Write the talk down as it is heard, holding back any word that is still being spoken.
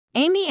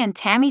Amy and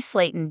Tammy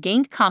Slaton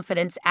gained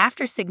confidence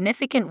after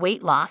significant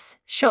weight loss,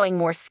 showing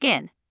more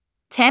skin.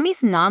 Tammy's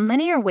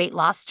nonlinear weight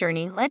loss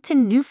journey led to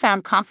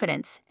newfound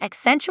confidence,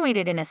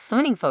 accentuated in a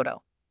swimming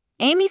photo.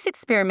 Amy's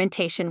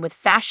experimentation with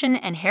fashion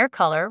and hair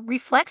color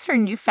reflects her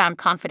newfound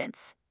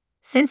confidence.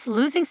 Since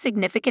losing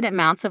significant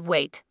amounts of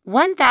weight,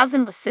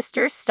 1000 LB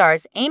SISTRR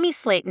stars Amy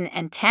Slaton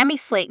and Tammy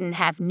Slaton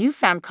have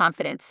newfound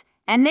confidence,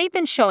 and they've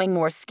been showing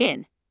more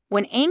skin.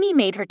 When Amy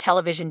made her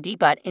television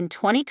debut in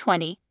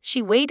 2020,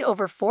 she weighed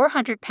over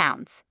 400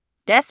 pounds.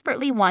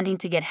 Desperately wanting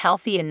to get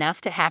healthy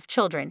enough to have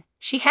children,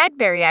 she had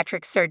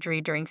bariatric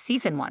surgery during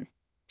season 1.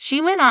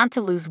 She went on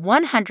to lose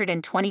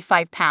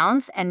 125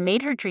 pounds and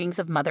made her dreams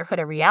of motherhood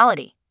a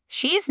reality.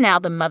 She is now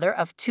the mother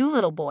of 2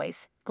 little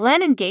boys,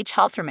 Glenn and Gage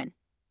Halterman.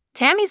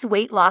 Tammy's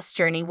weight loss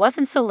journey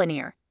wasn't so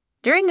linear.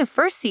 During the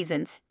first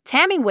seasons,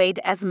 Tammy weighed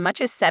as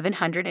much as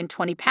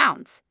 720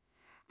 pounds.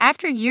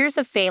 After years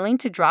of failing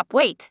to drop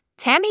weight,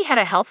 Tammy had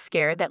a health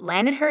scare that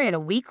landed her in a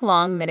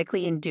week-long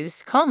medically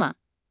induced coma.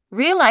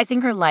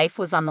 Realizing her life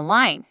was on the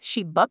line,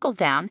 she buckled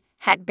down,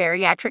 had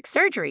bariatric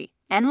surgery,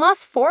 and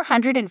lost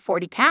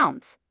 440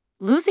 pounds.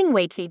 Losing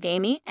weight gave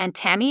Amy and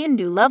Tammy a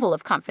new level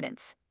of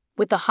confidence.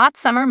 With the hot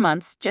summer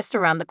months just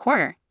around the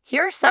corner,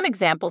 here are some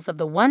examples of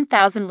the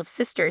 1000 LB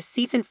SISTRR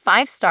Season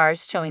 5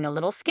 stars showing a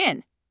little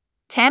skin.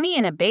 Tammy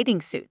in a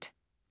bathing suit.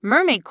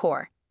 Mermaid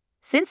core.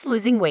 Since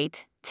losing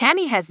weight,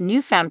 Tammy has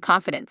newfound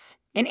confidence.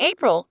 In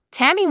April,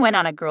 Tammy went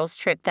on a girls'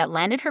 trip that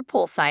landed her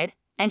poolside,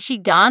 and she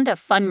donned a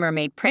fun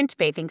mermaid print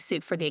bathing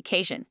suit for the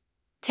occasion.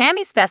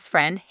 Tammy's best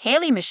friend,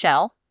 Haley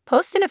Michelle,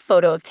 posted a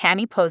photo of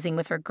Tammy posing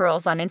with her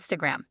girls on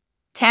Instagram.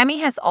 Tammy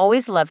has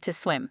always loved to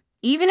swim.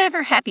 Even at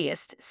her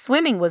happiest,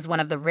 swimming was one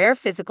of the rare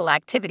physical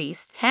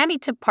activities Tammy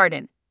took part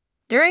in.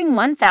 During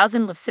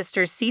 1000 LB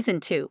SISTRR Season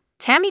 2,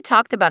 Tammy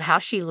talked about how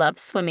she loved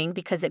swimming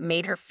because it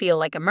made her feel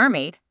like a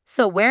mermaid,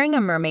 so wearing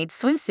a mermaid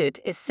swimsuit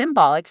is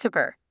symbolic to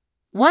her.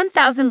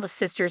 1000 LB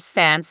SISTRR's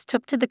fans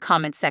took to the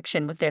comment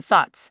section with their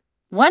thoughts.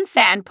 One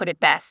fan put it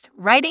best,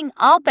 writing,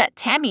 "I'll bet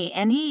Tammy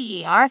and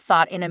EER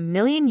thought in a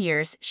million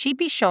years she'd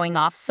be showing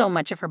off so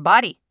much of her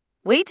body.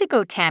 Way to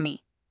go,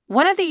 Tammy."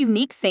 One of the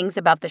unique things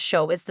about the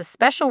show is the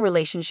special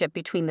relationship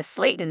between the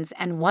Slatons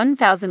and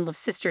 1000 LB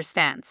SISTRR's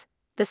fans.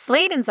 The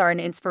Slatons are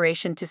an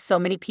inspiration to so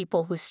many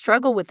people who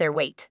struggle with their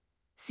weight.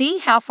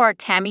 Seeing how far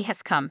Tammy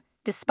has come,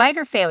 despite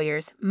her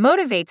failures,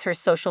 motivates her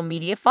social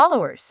media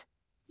followers.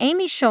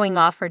 Amy showing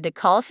off her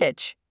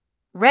décolletage.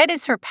 Red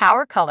is her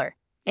power color.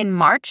 In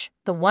March,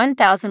 the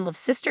 1000 LB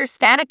SISTRR's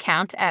fan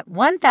account at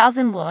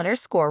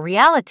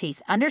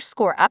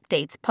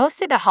 1000LB_reality_updates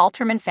posted a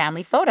Halterman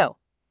family photo.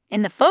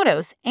 In the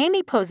photos,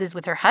 Amy poses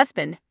with her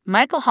husband,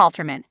 Michael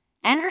Halterman,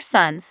 and her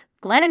sons,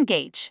 Glenn and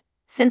Gage.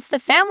 Since the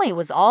family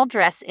was all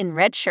dressed in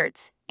red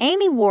shirts,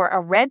 Amy wore a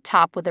red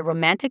top with a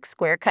romantic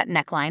square-cut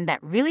neckline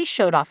that really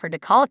showed off her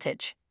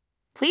décolletage.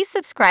 Please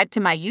subscribe to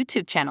my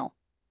YouTube channel.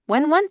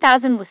 When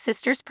 1000 LB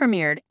SISTRR's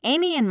premiered,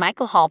 Amy and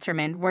Michael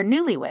Halterman were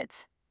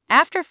newlyweds.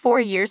 After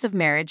 4 years of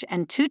marriage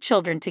and 2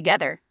 children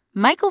together,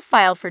 Michael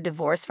filed for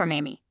divorce from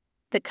Amy.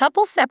 The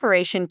couple's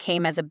separation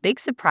came as a big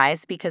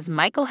surprise because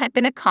Michael had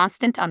been a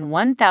constant on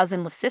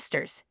 1000 LB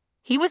SISTRR's.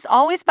 He was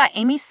always by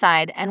Amy's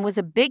side and was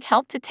a big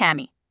help to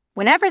Tammy.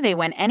 Whenever they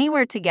went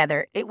anywhere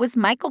together, it was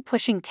Michael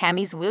pushing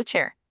Tammy's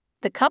wheelchair.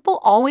 The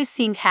couple always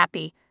seemed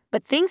happy,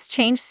 but things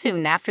changed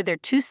soon after their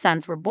 2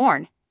 sons were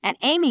born, and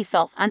Amy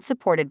felt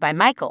unsupported by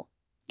Michael.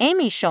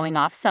 Amy showing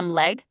off some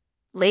leg.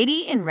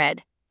 Lady in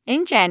red.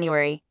 In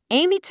January,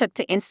 Amy took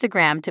to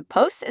Instagram to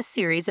post a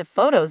series of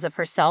photos of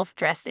herself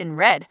dressed in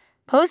red,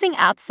 posing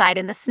outside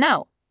in the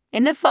snow.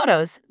 In the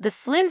photos, the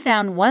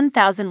slimmed-down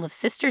 1000 LB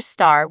SISTRR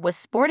star was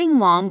sporting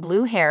long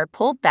blue hair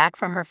pulled back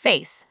from her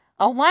face,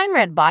 a wine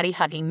red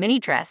body-hugging mini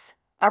dress,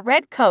 a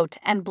red coat,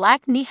 and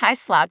black knee-high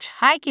slouch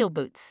high-heel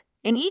boots.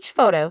 In each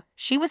photo,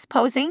 she was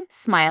posing,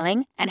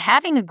 smiling, and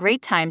having a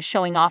great time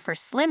showing off her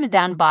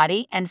slimmed-down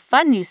body and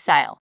fun new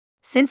style.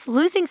 Since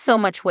losing so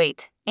much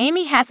weight,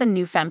 Amy has a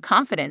newfound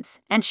confidence,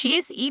 and she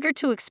is eager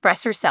to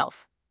express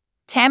herself.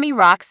 Tammy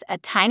rocks a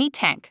tiny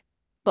tank.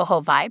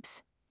 Boho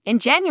vibes. In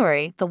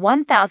January, the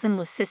 1000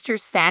 LB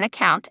SISTRR's fan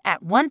account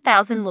at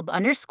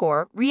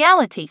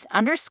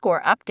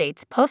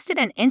 1000LB_reality_updates posted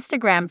an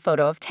Instagram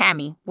photo of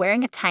Tammy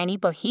wearing a tiny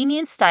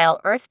bohemian-style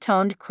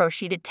earth-toned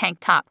crocheted tank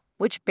top,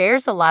 which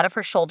bears a lot of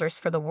her shoulders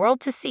for the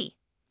world to see.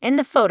 In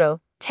the photo,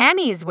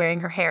 Tammy is wearing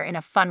her hair in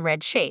a fun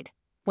red shade.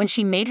 When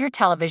she made her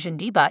television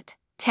debut,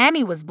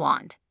 Tammy was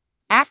blonde.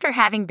 After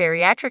having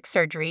bariatric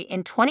surgery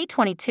in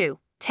 2022,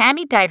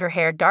 Tammy dyed her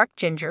hair dark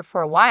ginger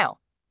for a while.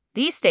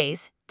 These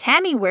days,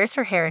 Tammy wears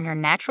her hair in her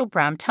natural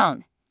brown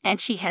tone, and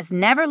she has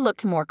never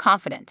looked more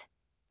confident.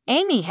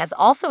 Amy has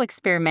also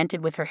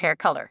experimented with her hair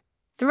color.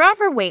 Throughout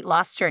her weight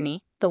loss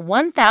journey, the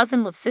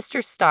 1000 LB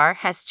SISTRR star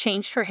has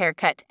changed her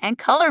haircut and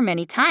color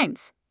many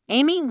times.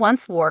 Amy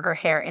once wore her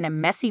hair in a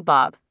messy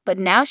bob, but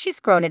now she's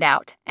grown it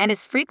out and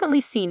is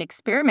frequently seen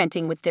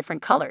experimenting with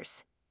different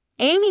colors.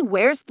 Amy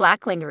wears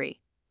black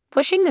lingerie,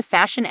 pushing the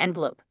fashion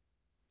envelope.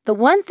 The The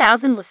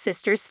 1000 LB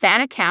Sisters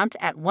fan account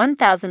at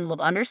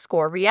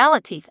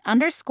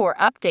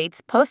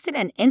 1000lb_reality_updates posted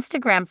an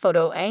Instagram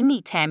photo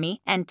Amy, Tammy,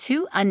 and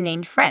two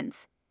unnamed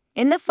friends.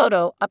 In the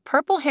photo, a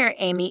purple-hair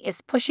Amy is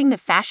pushing the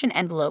fashion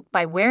envelope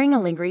by wearing a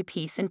lingerie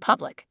piece in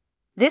public.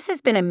 This has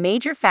been a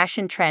major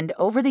fashion trend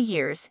over the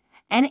years,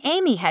 and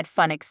Amy had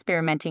fun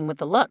experimenting with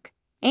the look.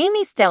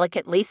 Amy's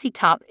delicate lacy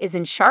top is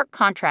in sharp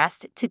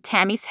contrast to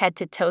Tammy's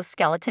head-to-toe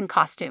skeleton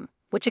costume,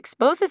 which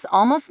exposes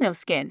almost no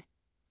skin.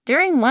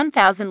 During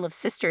 1000 LB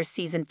Sisters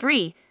Season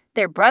 3,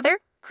 their brother,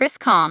 Chris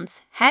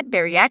Combs, had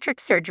bariatric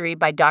surgery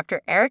by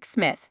Dr. Eric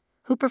Smith,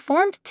 who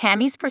performed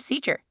Tammy's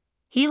procedure.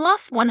 He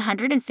lost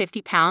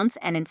 150 pounds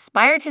and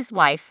inspired his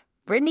wife,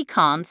 Brittany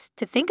Combs,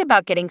 to think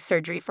about getting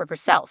surgery for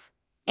herself.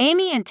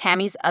 Amy and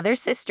Tammy's other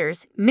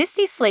sisters,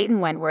 Misty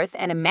Slaton Wentworth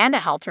and Amanda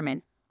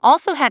Halterman,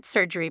 also had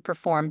surgery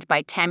performed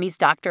by Tammy's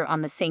doctor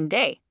on the same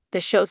day. The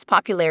show's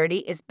popularity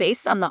is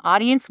based on the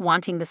audience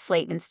wanting the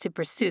Slatons to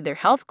pursue their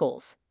health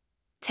goals.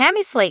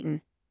 Tammy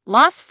Slaton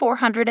lost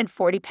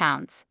 440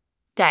 pounds.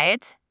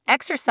 Diet,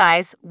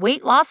 exercise,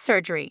 weight loss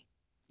surgery.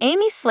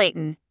 Amy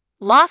Slaton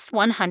lost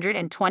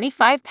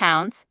 125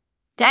 pounds.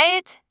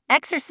 Diet,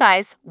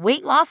 exercise,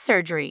 weight loss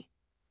surgery.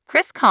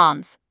 Chris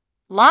Combs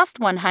lost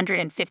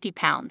 150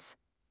 pounds.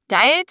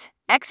 Diet,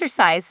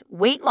 exercise,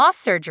 weight loss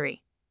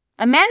surgery.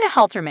 Amanda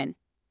Halterman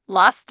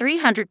lost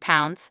 300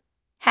 pounds.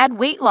 Had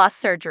weight loss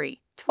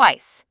surgery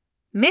twice.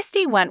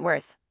 Misty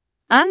Wentworth,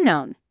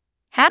 unknown,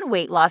 had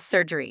weight loss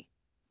surgery.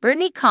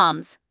 Brittany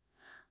Combs,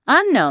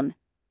 unknown,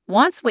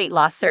 wants weight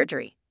loss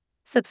surgery.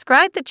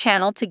 Subscribe the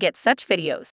channel to get such videos.